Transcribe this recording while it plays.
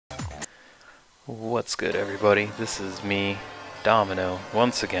What's good, everybody? This is me, Domino,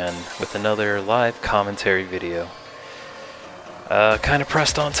 once again with another live commentary video. Kind of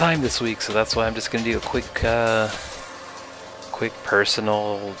pressed on time this week, so that's why I'm just gonna do a quick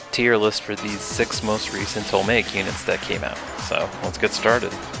personal tier list for these 6 most recent Ptolemaic units that came out. So let's get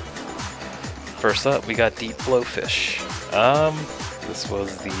started. First up, we got Deep Blowfish. This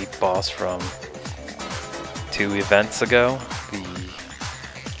was the boss from 2 events ago.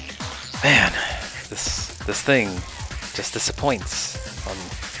 This thing just disappoints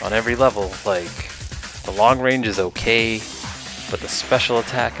on every level. Like, the long range is okay, but the special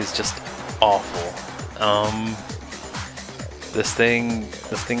attack is just awful. This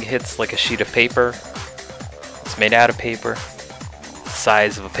thing hits like a sheet of paper. It's made out of paper, the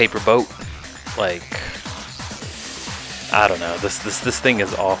size of a paper boat. Like, I don't know. This thing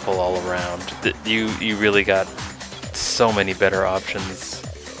is awful all around. You really got so many better options.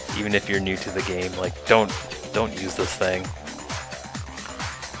 Even if you're new to the game, like, don't use this thing.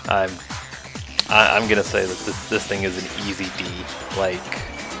 I'm gonna say that this thing is an easy D, like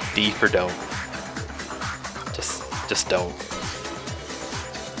D for don't. Just don't.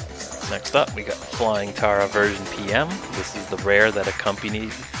 Next up, we got Flying Tara version PM. This is the rare that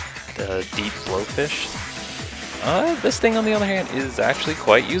accompanied the Deep Blowfish. This thing, on the other hand, is actually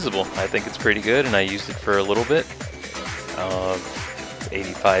quite usable. I think it's pretty good, and I used it for a little bit.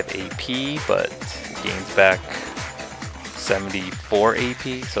 85 AP, but gains back 74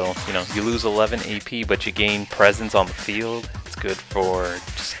 AP, so you lose 11 AP, but you gain presence on the field. It's good for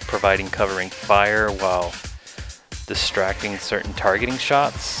just providing covering fire while distracting certain targeting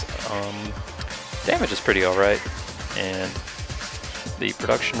shots. Damage is pretty alright, and the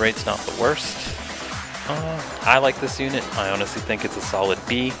production rate's not the worst. I like this unit. I honestly think it's a solid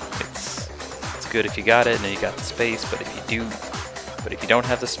B. It's good if you got it and you got the space, but if you don't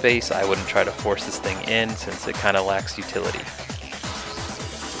have the space, I wouldn't try to force this thing in, since it kind of lacks utility.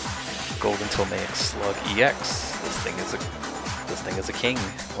 Golden Ptolemaic Slug EX. This thing is a king.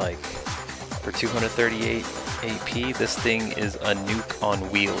 Like, for 238 AP, this thing is a nuke on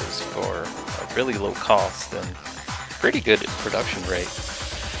wheels for a really low cost and pretty good production rate.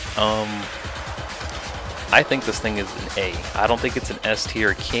 I think this thing is an A. I don't think it's an S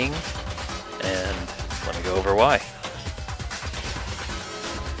tier king, and let me go over why.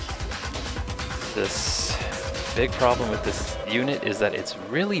 This big problem with this unit is that it's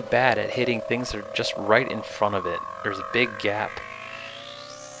really bad at hitting things that are just right in front of it. There's a big gap.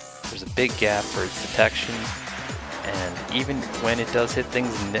 There's a big gap for its detection, and even when it does hit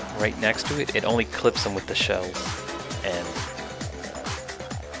things right next to it, it only clips them with the shells, and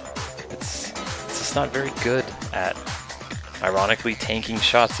it's just not very good at, ironically, tanking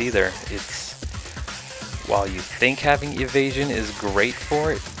shots either. While you think having evasion is great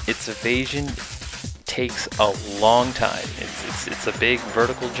for it, its evasion takes a long time. It's a big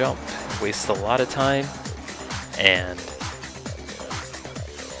vertical jump. It wastes a lot of time, and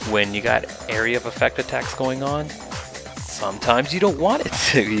when you got area of effect attacks going on, sometimes you don't want it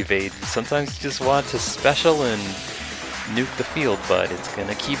to evade. Sometimes you just want to special and nuke the field, but it's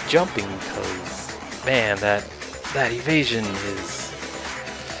gonna keep jumping because, man, that evasion is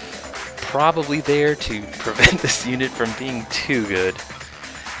probably there to prevent this unit from being too good.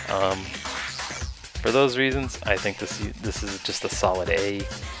 For those reasons, I think this is just a solid A.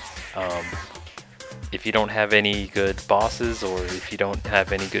 If you don't have any good bosses, or if you don't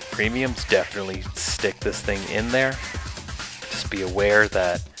have any good premiums, definitely stick this thing in there. Just be aware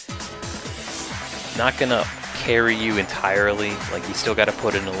that it's not gonna carry you entirely. Like, you still got to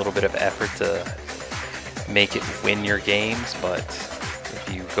put in a little bit of effort to make it win your games, but if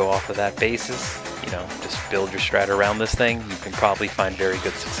you go off of that basis, just build your strat around this thing, you can probably find very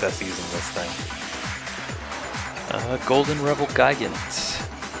good success using this thing. Golden Rebel Gigant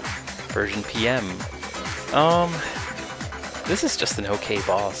version PM. This is just an okay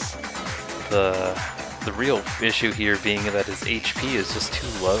boss. The real issue here being that his HP is just too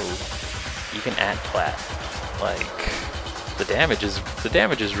low, even at plat. Like, the damage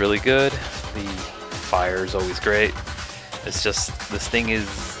is really good. The fire is always great. It's just this thing is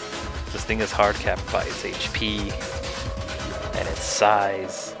hard capped by its HP and its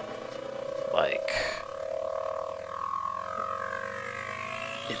size. Like,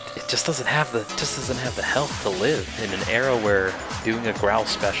 it just doesn't have the health to live in an era where doing a growl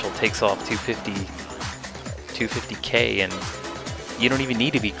special takes off 250k, and you don't even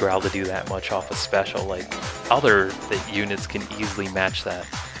need to be growl to do that much off a special. Like, other units can easily match that.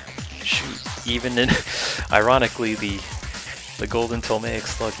 Shoot, even in ironically, the Golden Ptolemaic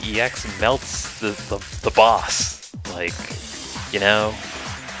Slug EX melts the boss. Like,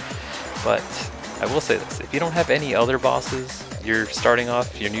 But I will say this, if you don't have any other bosses, you're starting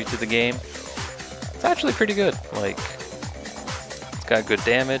off, you're new to the game, it's actually pretty good. Like, it's got good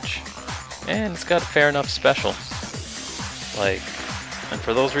damage, and it's got a fair enough special. Like, and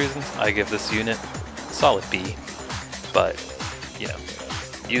for those reasons, I give this unit a solid B. But, you know,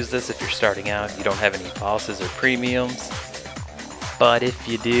 use this if you're starting out, you don't have any bosses or premiums. But if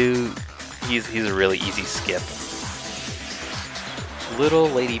you do, he's a really easy skip. Little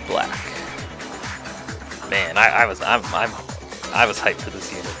Lady Black. Man, I was hyped for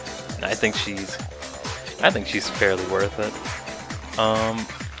this unit. And I think she's fairly worth it.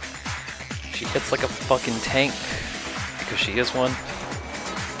 She hits like a fucking tank because she is one.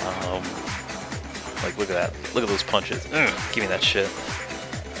 Like, look at that. Look at those punches. Give me that shit.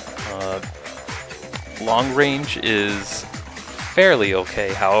 Long range is fairly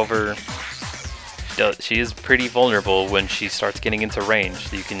okay. However, she is pretty vulnerable when she starts getting into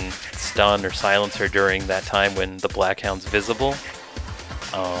range. You can stun or silence her during that time when the Black Hound's visible.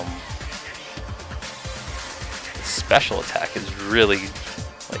 The special attack is really,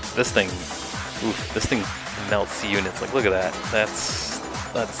 like, this thing melts units. Like, look at that.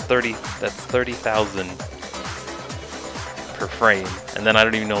 That's 30,000 per frame, and then I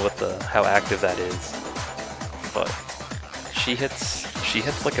don't even know how active that is. But she hits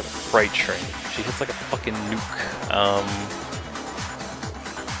like a freight train. She hits like a fucking nuke.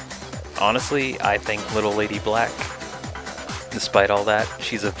 Honestly, I think Little Lady Black, despite all that,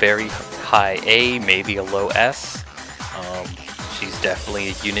 she's a very high A, maybe a low S. She's definitely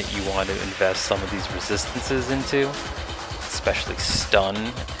a unit you want to invest some of these resistances into, especially stun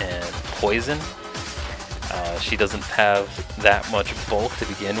and poison. She doesn't have that much bulk to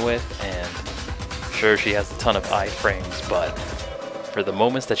begin with, and sure, she has a ton of iframes, but for the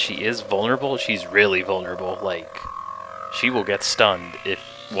moments that she is vulnerable, she's really vulnerable. Like, she will get stunned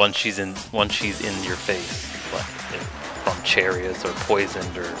once she's in your face, like from chariots or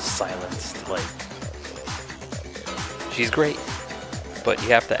poisoned or silenced. Like, she's great, but you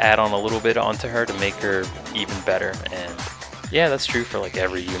have to add on a little bit onto her to make her even better. And yeah, that's true for like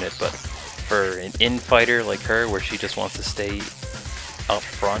every unit, but for an in-fighter like her, where she just wants to stay up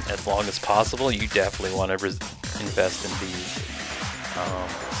front as long as possible, you definitely want to invest in these.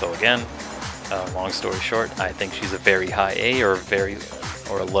 So again, long story short, I think she's a very high A or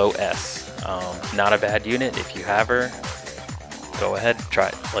a low S. Not a bad unit. If you have her, go ahead, try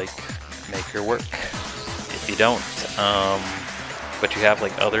it, like, make her work. If you don't, but you have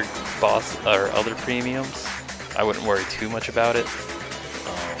like other boss or other premiums, I wouldn't worry too much about it.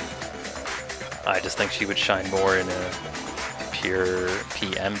 I just think she would shine more in a pure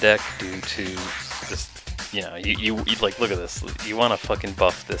PM deck due to just, you know, you like, look at this. You want to fucking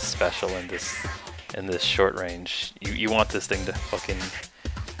buff this special in this short range. You want this thing to fucking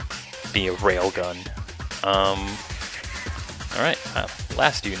be a railgun. All right,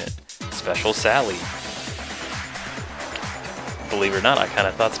 last unit, Special Sally. Believe it or not, I kind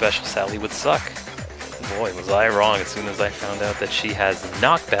of thought Special Sally would suck. Boy, was I wrong as soon as I found out that she has a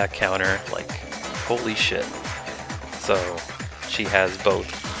knockback counter. Like, holy shit. So she has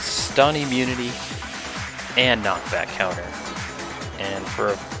both stun immunity and knockback counter, and for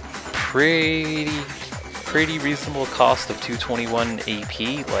a pretty reasonable cost of 221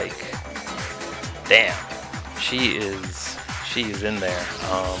 AP, like, damn, she is in there.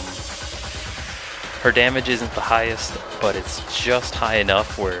 Her damage isn't the highest, but it's just high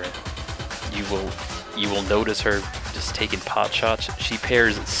enough where you will notice her just taking pot shots. She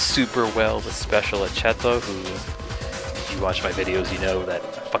pairs super well with Special Aceto, who, if you watch my videos, you know that I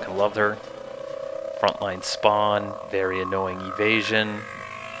fucking love her. Frontline spawn, very annoying evasion.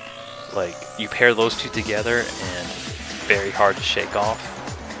 Like, you pair those two together and it's very hard to shake off.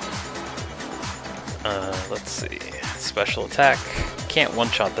 Let's see, special attack, can't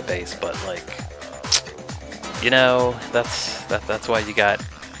one-shot the base, but like, you know, that's why you got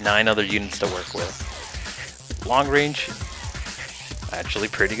 9 other units to work with. Long range, actually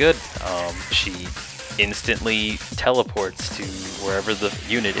pretty good. She instantly teleports to wherever the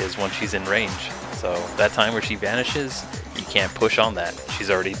unit is once she's in range. So that time where she vanishes, you can't push on that. She's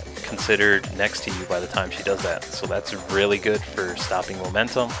already considered next to you by the time she does that. So that's really good for stopping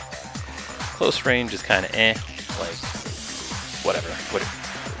momentum. Close range is kind of like, whatever.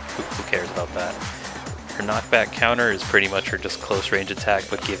 Who cares about that? Her knockback counter is pretty much her just close range attack,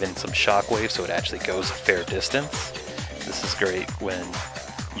 but given some shockwave, so it actually goes a fair distance. This is great when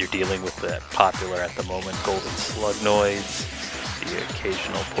you're dealing with the popular at the moment golden slug noise, the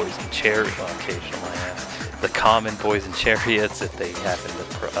occasional poison chariot, well, occasional my ass, the common poison chariots if they happen to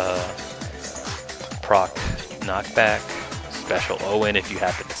proc knockback Special Owen if you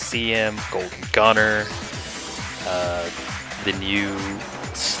happen to see him, Golden Gunner, the new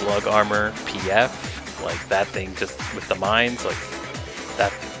Slug armor PF, like that thing just with the mines, like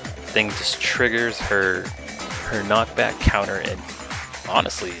that thing just triggers her knockback counter, and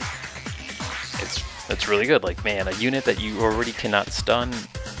honestly, it's really good. Like, man, a unit that you already cannot stun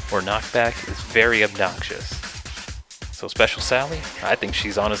or knock back is very obnoxious. So Special Sally, I think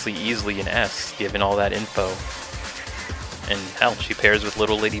she's honestly easily an S, given all that info. And hell, she pairs with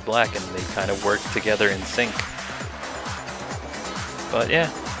Little Lady Black, and they kind of work together in sync. But yeah,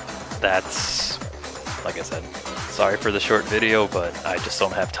 that's, like I said, sorry for the short video, but I just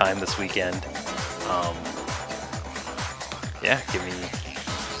don't have time this weekend. Yeah,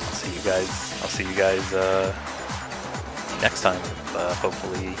 I'll see you guys next time.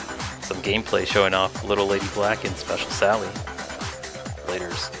 Hopefully some gameplay showing off Little Lady Black and Special Sally.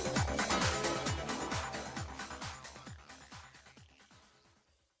 Laters.